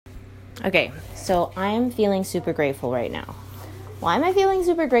Okay, so I'm feeling super grateful right now. Why am I feeling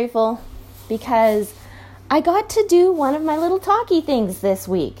super grateful? Because I got to do one of my little talkie things this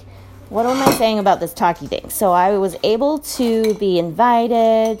week. What am I saying about this talkie thing? So I was able to be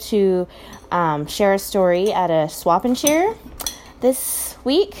invited to share a story at a swap and share this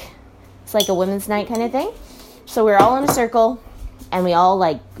week. It's like a women's night kind of thing. So we're all in a circle and we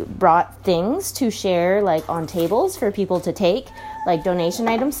all brought things to share on tables for people to take, donation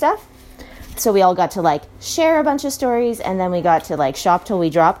item stuff. So we all got to share a bunch of stories, and then we got to shop till we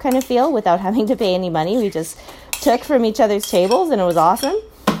drop kind of feel without having to pay any money. We just took from each other's tables, and it was awesome.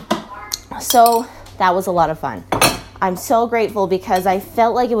 So that was a lot of fun. I'm so grateful because I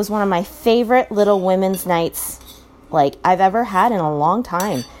felt like it was one of my favorite little women's nights I've ever had in a long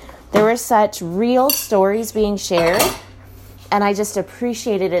time. There were such real stories being shared, and I just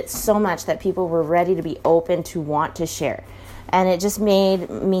appreciated it so much that people were ready to be open to want to share. And it just made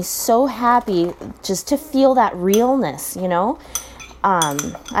me so happy just to feel that realness, I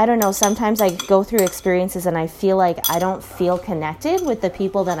don't know, sometimes I go through experiences and I feel like I don't feel connected with the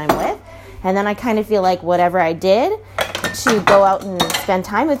people that I'm with. And then I kind of feel like whatever I did to go out and spend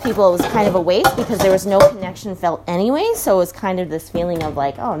time with people, it was kind of a waste because there was no connection felt anyway. So it was kind of this feeling of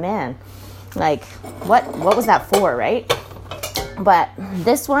oh man, what was that for, right? But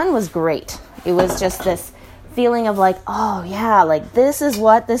this one was great. It was just this feeling of oh yeah, this is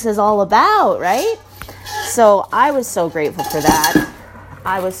what this is all about, right? So I was so grateful for that.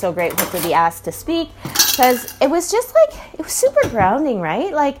 I was so grateful for the ask to speak because it was just it was super grounding,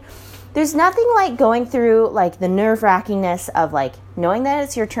 right? There's nothing like going through the nerve-wrackingness of knowing that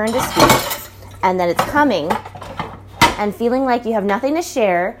it's your turn to speak and that it's coming and feeling like you have nothing to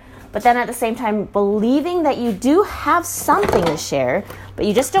share, but then at the same time believing that you do have something to share, but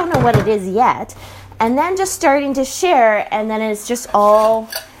you just don't know what it is yet. And then just starting to share, and then it's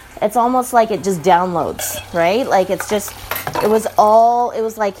almost like it just downloads, right? It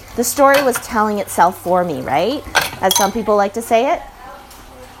was like the story was telling itself for me, right? As some people like to say it.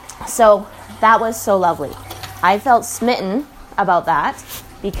 So that was so lovely. I felt smitten about that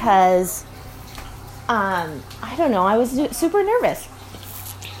because, I don't know, I was super nervous.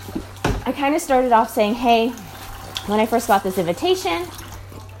 I kind of started off saying, hey, when I first got this invitation,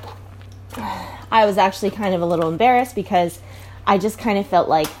 I was actually kind of a little embarrassed because I just kind of felt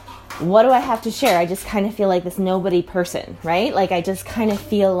what do I have to share? I just kind of feel like this nobody person, right? I just kind of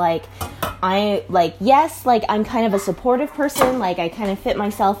feel I'm kind of a supportive person. I kind of fit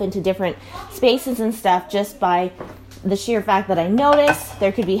myself into different spaces and stuff just by the sheer fact that I notice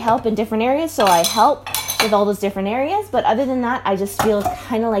there could be help in different areas. So I help with all those different areas. But other than that, I just feel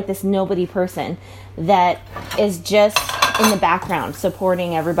kind of like this nobody person that is just in the background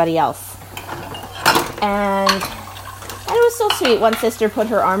supporting everybody else. And it was so sweet. One sister put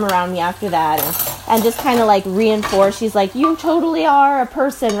her arm around me after that and just kind of reinforced. She's like, you totally are a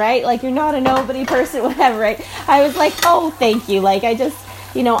person, right? You're not a nobody person, whatever, right? I was like, oh, thank you. I just,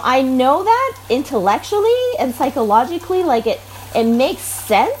 I know that intellectually and psychologically, it makes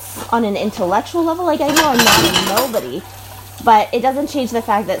sense on an intellectual level. I know I'm not a nobody, but it doesn't change the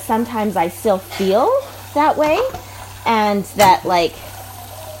fact that sometimes I still feel that way and that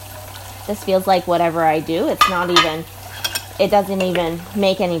this feels like whatever I do, it doesn't even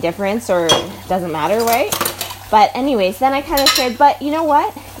make any difference or it doesn't matter, right? But anyways, then I kind of said, but you know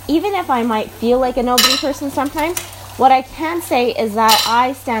what? Even if I might feel like a nobody person sometimes, what I can say is that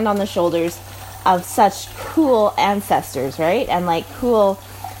I stand on the shoulders of such cool ancestors, right? And cool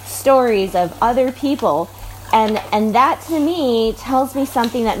stories of other people. And that to me tells me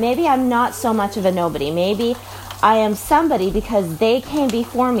something that maybe I'm not so much of a nobody. Maybe I am somebody because they came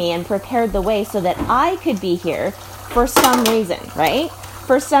before me and prepared the way so that I could be here for some reason, right?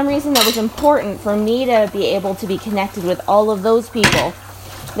 For some reason that was important for me to be able to be connected with all of those people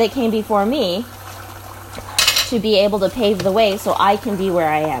that came before me to be able to pave the way so I can be where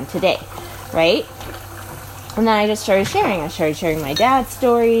I am today, right? And then I just started sharing. I started sharing my dad's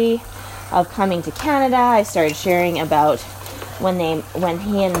story of coming to Canada. I started sharing about when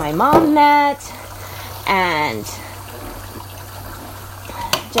he and my mom met. And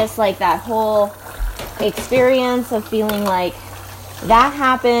just that whole experience of feeling that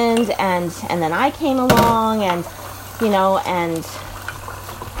happened and then I came along and and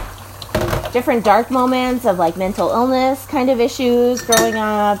different dark moments of mental illness kind of issues growing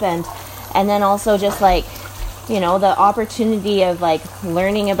up and then also just the opportunity of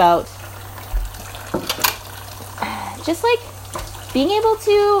learning about just being able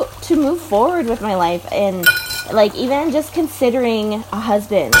to move forward with my life and even just considering a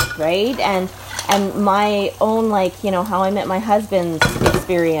husband, right? And my own how I met my husband's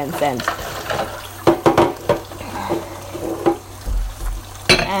experience.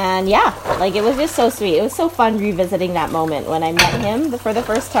 And yeah, like it was just so sweet. It was so fun revisiting that moment when I met him for the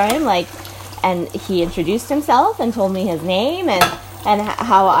first time, like, and he introduced himself and told me his name, and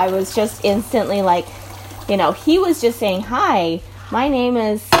how I was just instantly like, you know, he was just saying, hi, my name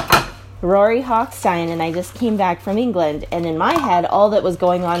is Rory Hochstein, and I just came back from England. And in my head, all that was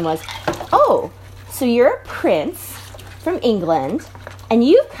going on was, oh, so you're a prince from England, and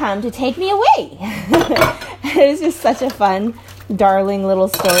you've come to take me away. It was just such a fun, darling little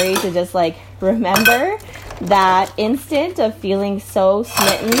story to just like remember that instant of feeling so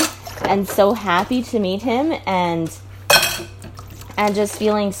smitten and so happy to meet him, and just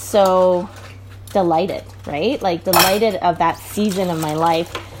feeling so delighted, right? Like delighted of that season of my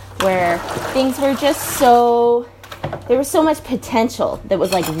life where things were just so, there was so much potential that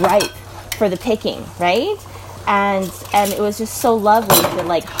was like ripe for the picking, right? And it was just so lovely to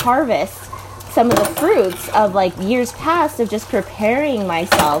like harvest some of the fruits of like years past of just preparing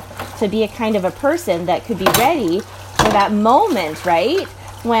myself to be a kind of a person that could be ready for that moment, right?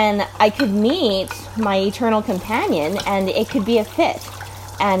 When I could meet my eternal companion and it could be a fit.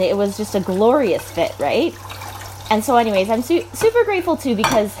 And it was just a glorious fit, right? And so anyways, I'm super grateful too,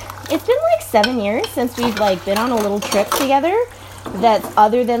 because it's been like 7 years since we've like been on a little trip together that's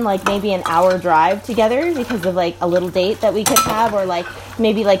other than like maybe an hour drive together because of like a little date that we could have, or like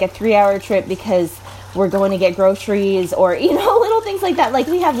maybe like a 3-hour trip because we're going to get groceries, or, you know, little things like that. Like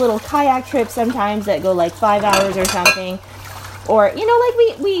we have little kayak trips sometimes that go like 5 hours or something. Or, you know,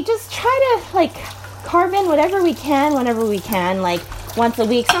 like we just try to like carve in whatever we can whenever we can, like once a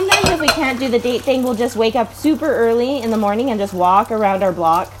week. Sometimes if we can't do the date thing, we'll just wake up super early in the morning and just walk around our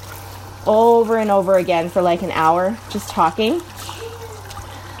block over and over again for like an hour, just talking.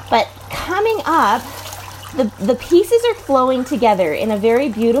 But coming up, the pieces are flowing together in a very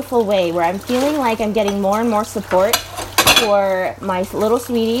beautiful way where I'm feeling like I'm getting more and more support for my little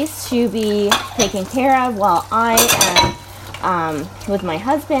sweeties to be taken care of while I am with my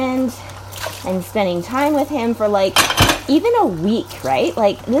husband and spending time with him for like even a week, right?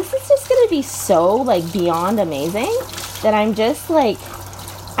 Like this is just going to be so like beyond amazing that I'm just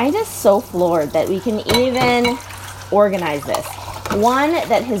so floored that we can even organize this. One,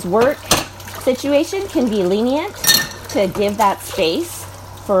 that his work situation can be lenient to give that space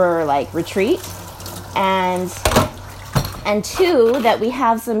for like retreat, and two, that we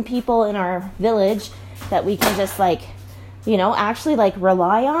have some people in our village that we can just like, you know, actually like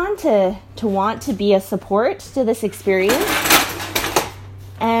rely on to want to be a support to this experience.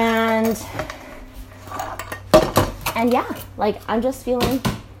 And yeah, like I'm just feeling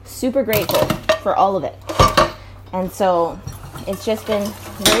super grateful for all of it. And so it's just been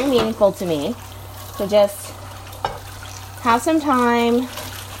very meaningful to me to just have some time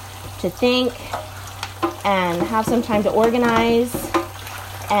to think and have some time to organize.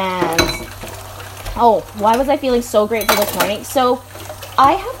 And oh, why was I feeling so grateful this morning? So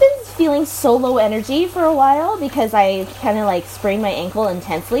I have been feeling so low energy for a while because I kind of like sprained my ankle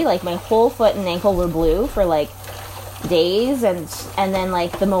intensely. Like my whole foot and ankle were blue for like days, and then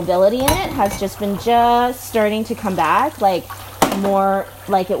like the mobility in it has just been just starting to come back, like more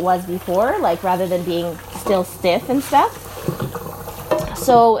like it was before, like rather than being still stiff and stuff.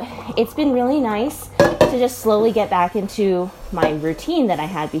 So it's been really nice to just slowly get back into my routine that I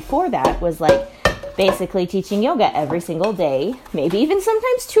had before. That was like basically teaching yoga every single day, maybe even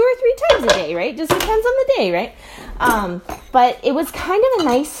sometimes 2 or 3 times a day, right? Just depends on the day, right? But it was kind of a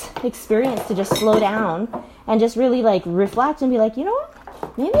nice experience to just slow down and just really like reflect and be like, you know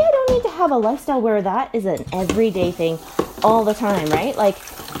what? Maybe I don't need to have a lifestyle where that is an everyday thing all the time, right? Like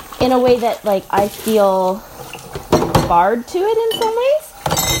in a way that like I feel barred to it in some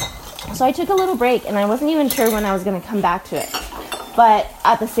ways. So I took a little break and I wasn't even sure when I was going to come back to it. But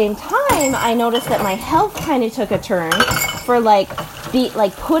at the same time, I noticed that my health kind of took a turn for like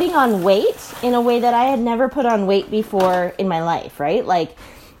putting on weight in a way that I had never put on weight before in my life, right? Like,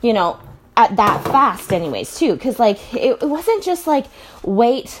 you know, at that fast anyways too, because like it wasn't just like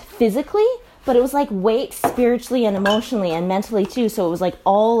weight physically, but it was like weight spiritually and emotionally and mentally too. So it was like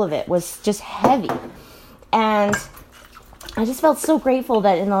all of it was just heavy. And I just felt so grateful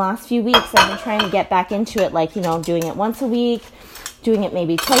that in the last few weeks I've been trying to get back into it, like, you know, doing it once a week, doing it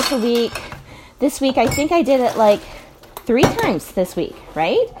maybe twice a week. This week I think I did it like 3 times this week,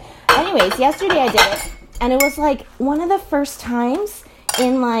 right? Anyways, yesterday I did it, and it was like one of the first times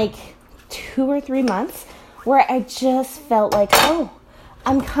in like 2 or 3 months where I just felt like, oh,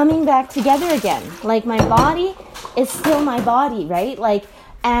 I'm coming back together again. Like my body is still my body, right? Like,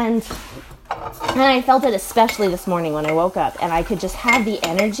 and And I felt it especially this morning when I woke up, and I could just have the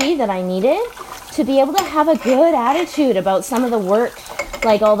energy that I needed to be able to have a good attitude about some of the work,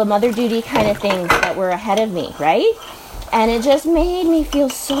 like all the mother duty kind of things that were ahead of me, right? And it just made me feel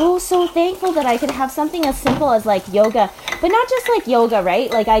so thankful that I could have something as simple as like yoga, but not just like yoga,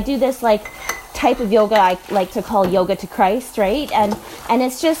 right? Like I do this like type of yoga I like to call yoga to Christ, right? And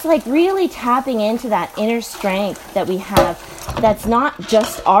it's just like really tapping into that inner strength that we have, that's not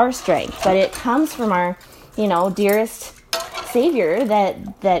just our strength, but it comes from our, dearest Savior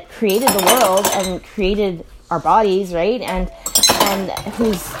that created the world and created our bodies, right? And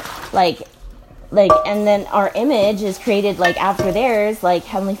who's like and then our image is created like after theirs, like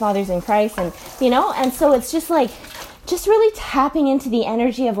Heavenly Father's in Christ, and and so it's just like really tapping into the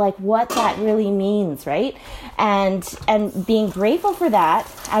energy of like what that really means, right? And being grateful for that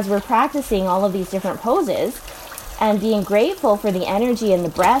as we're practicing all of these different poses, and being grateful for the energy and the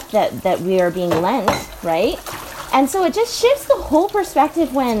breath that we are being lent, right? And so it just shifts the whole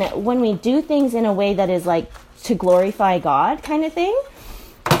perspective when we do things in a way that is like to glorify God kind of thing.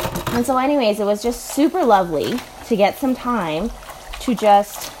 And so anyways, it was just super lovely to get some time to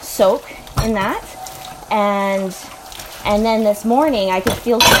just soak in that. And then this morning I could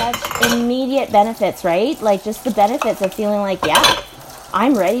feel such immediate benefits, right? Like just the benefits of feeling like, yeah,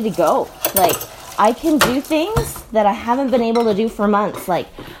 I'm ready to go. Like I can do things that I haven't been able to do for months. Like,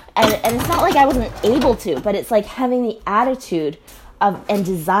 and it's not like I wasn't able to, but it's like having the attitude of and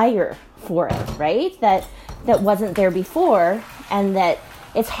desire for it, right? That wasn't there before, and that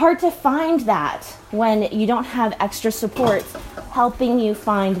it's hard to find that when you don't have extra support helping you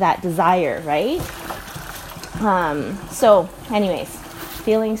find that desire, right? So anyways,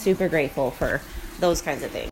 feeling super grateful for those kinds of things.